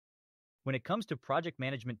When it comes to project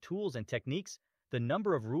management tools and techniques, the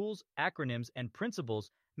number of rules, acronyms, and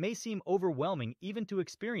principles may seem overwhelming even to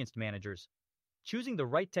experienced managers. Choosing the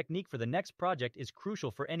right technique for the next project is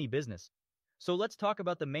crucial for any business. So let's talk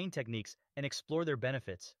about the main techniques and explore their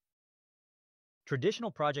benefits.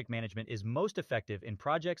 Traditional project management is most effective in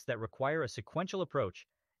projects that require a sequential approach,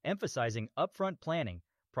 emphasizing upfront planning,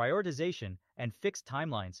 prioritization, and fixed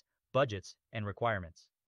timelines, budgets, and requirements.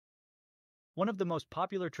 One of the most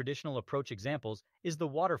popular traditional approach examples is the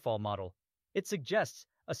waterfall model. It suggests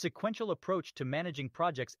a sequential approach to managing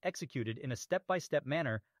projects executed in a step-by-step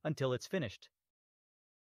manner until it's finished.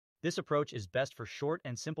 This approach is best for short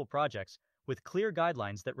and simple projects with clear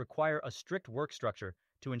guidelines that require a strict work structure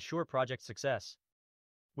to ensure project success.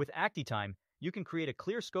 With ActiTime, you can create a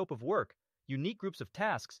clear scope of work, unique groups of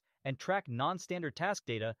tasks, and track non-standard task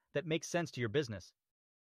data that makes sense to your business.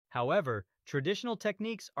 However, traditional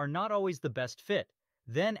techniques are not always the best fit.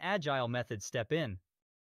 Then agile methods step in.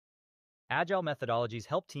 Agile methodologies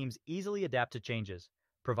help teams easily adapt to changes,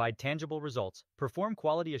 provide tangible results, perform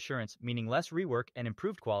quality assurance, meaning less rework and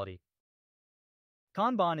improved quality.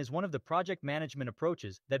 Kanban is one of the project management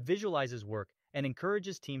approaches that visualizes work and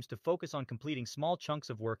encourages teams to focus on completing small chunks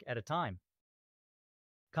of work at a time.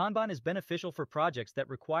 Kanban is beneficial for projects that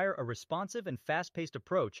require a responsive and fast-paced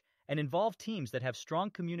approach and involve teams that have strong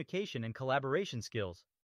communication and collaboration skills.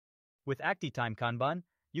 With ActiTime Kanban,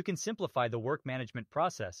 you can simplify the work management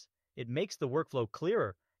process. It makes the workflow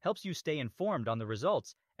clearer, helps you stay informed on the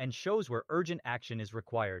results, and shows where urgent action is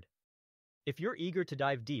required. If you're eager to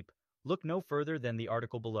dive deep, look no further than the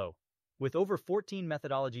article below. With over 14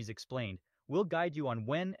 methodologies explained, we'll guide you on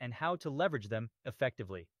when and how to leverage them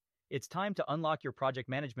effectively. It's time to unlock your project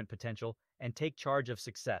management potential and take charge of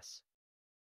success.